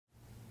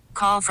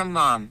call from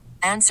mom.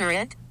 Answer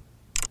it.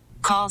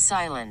 Call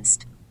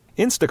silenced.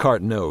 Instacart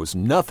knows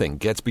nothing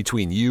gets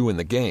between you and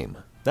the game.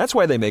 That's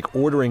why they make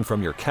ordering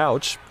from your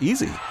couch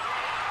easy.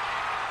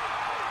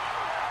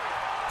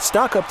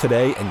 Stock up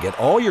today and get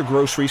all your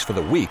groceries for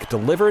the week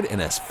delivered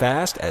in as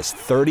fast as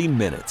 30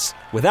 minutes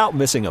without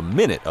missing a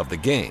minute of the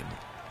game.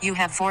 You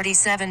have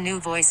 47 new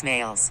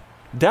voicemails.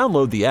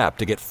 Download the app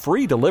to get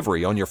free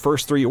delivery on your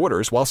first 3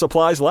 orders while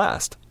supplies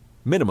last.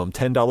 Minimum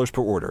 $10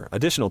 per order.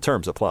 Additional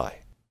terms apply.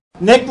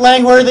 Nick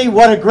Langworthy,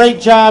 what a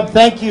great job.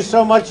 Thank you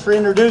so much for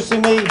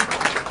introducing me.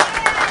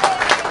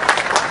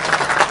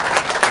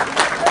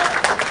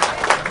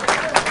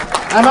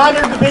 I'm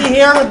honored to be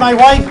here with my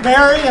wife,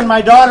 Mary, and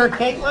my daughter,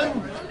 Caitlin.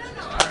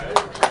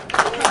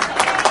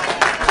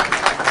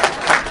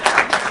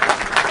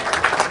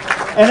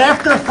 And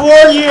after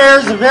 4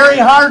 years of very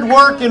hard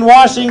work in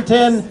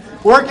Washington,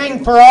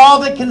 working for all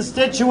the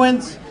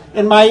constituents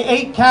in my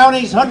 8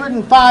 counties,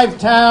 105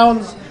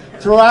 towns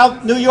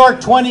throughout New York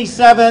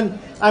 27,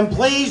 I'm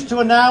pleased to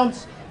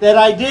announce that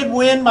I did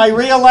win my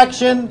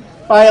re-election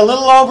by a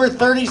little over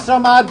 30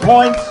 some odd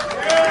points.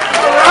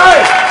 All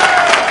right.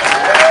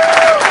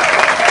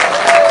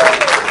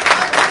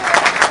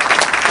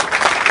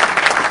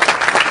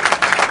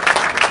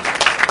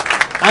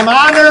 I'm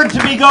honored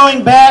to be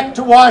going back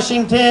to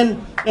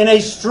Washington in a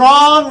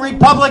strong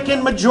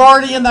Republican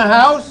majority in the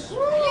House.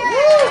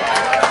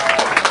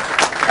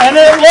 And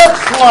it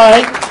looks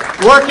like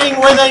working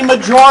with a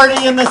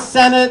majority in the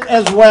Senate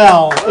as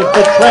well, if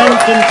the trend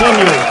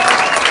continues.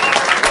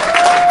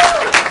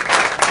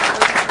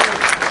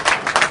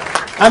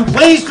 I'm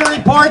pleased to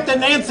report that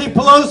Nancy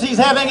Pelosi's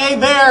having a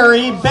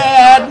very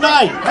bad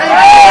night.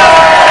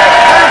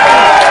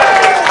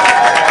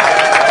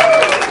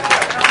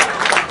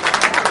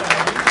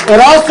 It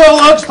also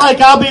looks like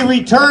I'll be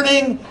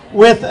returning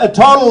with a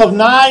total of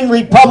 9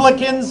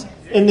 Republicans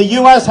in the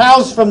U.S.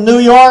 House from New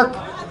York,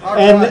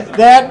 and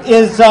that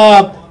is,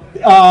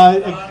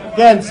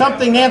 again,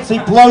 something Nancy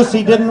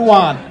Pelosi didn't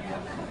want.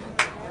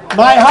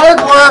 My hard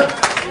work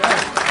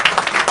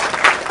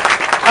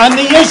on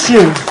the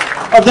issues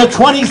of the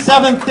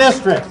 27th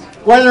District,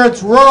 whether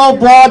it's rural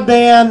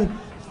broadband,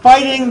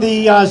 fighting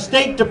the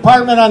State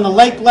Department on the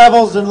lake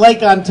levels in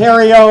Lake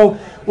Ontario,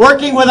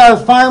 working with our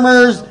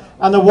farmers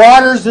on the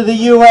waters of the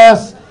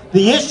U.S.,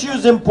 the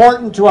issues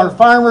important to our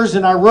farmers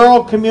and our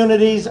rural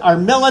communities, our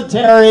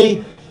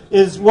military,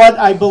 is what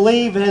I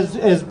believe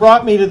has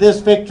brought me to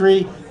this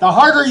victory. The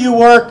harder you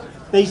work,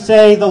 they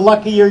say, the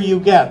luckier you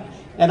get.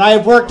 And I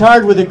have worked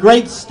hard with a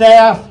great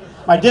staff,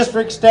 my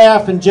district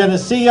staff in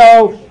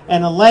Geneseo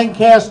and in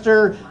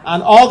Lancaster,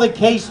 on all the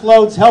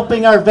caseloads,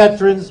 helping our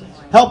veterans,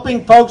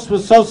 helping folks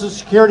with Social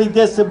Security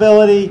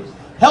disability,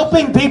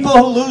 helping people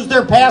who lose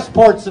their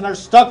passports and are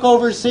stuck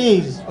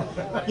overseas.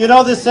 You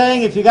know the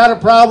saying, if you got a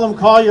problem,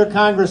 call your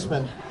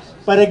congressman.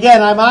 But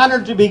again, I'm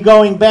honored to be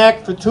going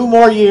back for 2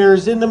 more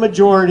years in the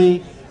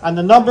majority on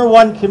the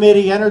 #1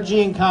 committee,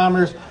 Energy and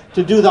Commerce,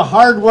 to do the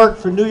hard work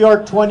for New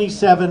York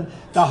 27,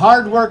 the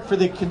hard work for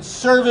the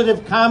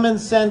conservative common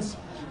sense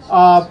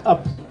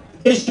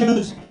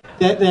issues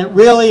that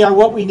really are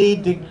what we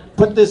need to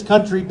put this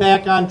country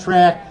back on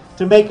track,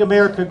 to make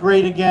America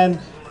great again.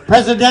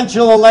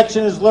 Presidential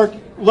election is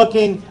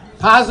looking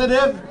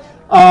positive.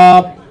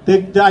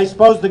 I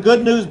suppose the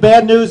good news,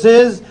 bad news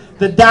is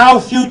the Dow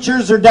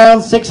futures are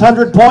down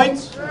 600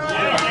 points.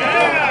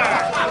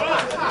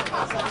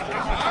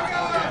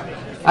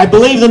 I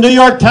believe the New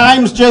York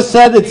Times just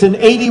said it's an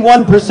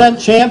 81%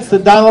 chance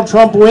that Donald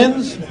Trump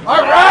wins.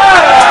 All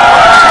right!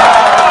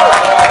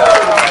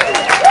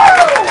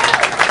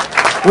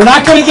 We're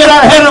not going to get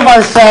ahead of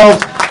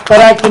ourselves,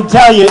 but I can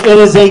tell you it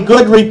is a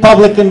good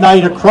Republican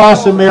night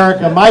across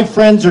America. My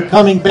friends are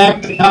coming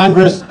back to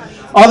Congress.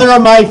 Other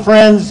of my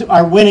friends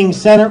are winning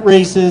Senate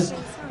races.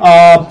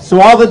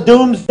 So all the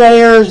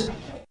doomsayers,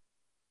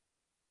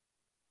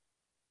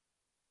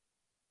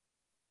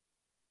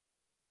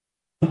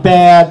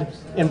 bad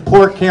and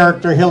poor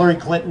character Hillary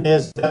Clinton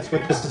is, that's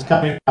what this is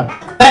coming from.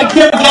 Thank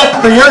you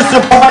again for your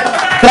support.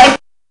 Thank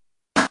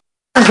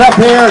you up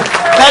here.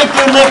 Thank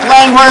you, Nick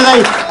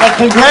Langworthy, and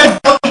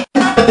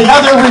congratulations to the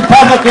other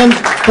Republicans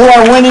who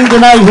are winning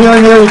tonight here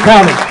in Erie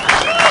County.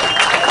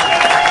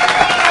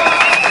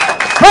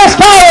 Chris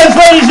Collins,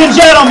 ladies and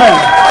gentlemen.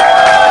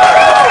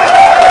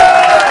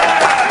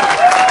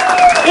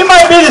 He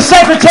might be the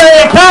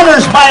Secretary of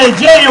Commerce by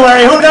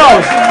January, who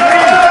knows?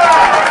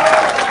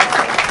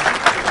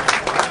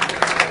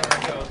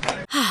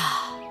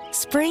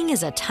 Spring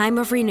is a time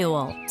of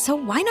renewal, so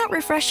why not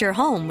refresh your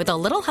home with a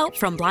little help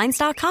from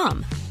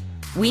Blinds.com?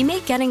 We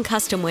make getting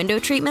custom window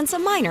treatments a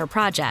minor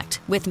project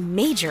with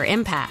major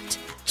impact.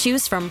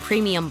 Choose from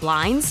premium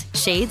blinds,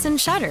 shades,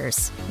 and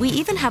shutters. We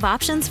even have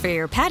options for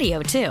your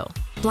patio, too.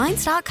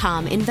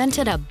 Blinds.com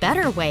invented a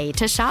better way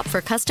to shop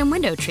for custom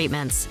window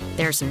treatments.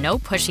 There's no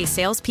pushy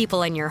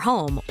salespeople in your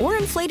home or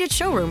inflated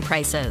showroom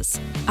prices.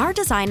 Our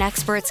design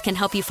experts can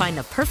help you find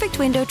the perfect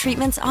window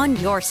treatments on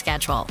your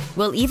schedule.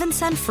 We'll even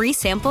send free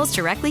samples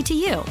directly to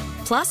you.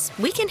 Plus,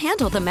 we can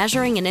handle the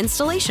measuring and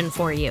installation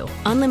for you.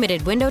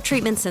 Unlimited window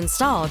treatments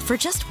installed for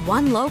just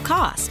one low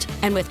cost.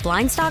 And with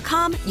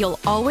Blinds.com, you'll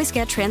always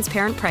get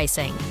transparent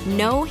pricing.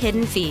 No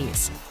hidden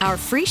fees. Our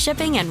free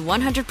shipping and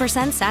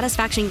 100%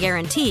 satisfaction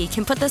guarantee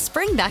can put the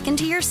spring back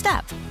into your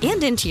step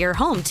and into your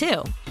home,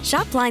 too.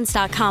 Shop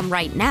Blinds.com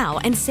right now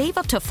and save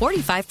up to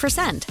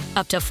 45%.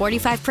 Up to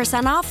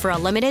 45% off for a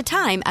limited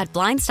time at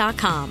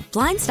Blinds.com.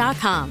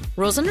 Blinds.com.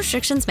 Rules and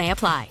restrictions may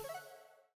apply.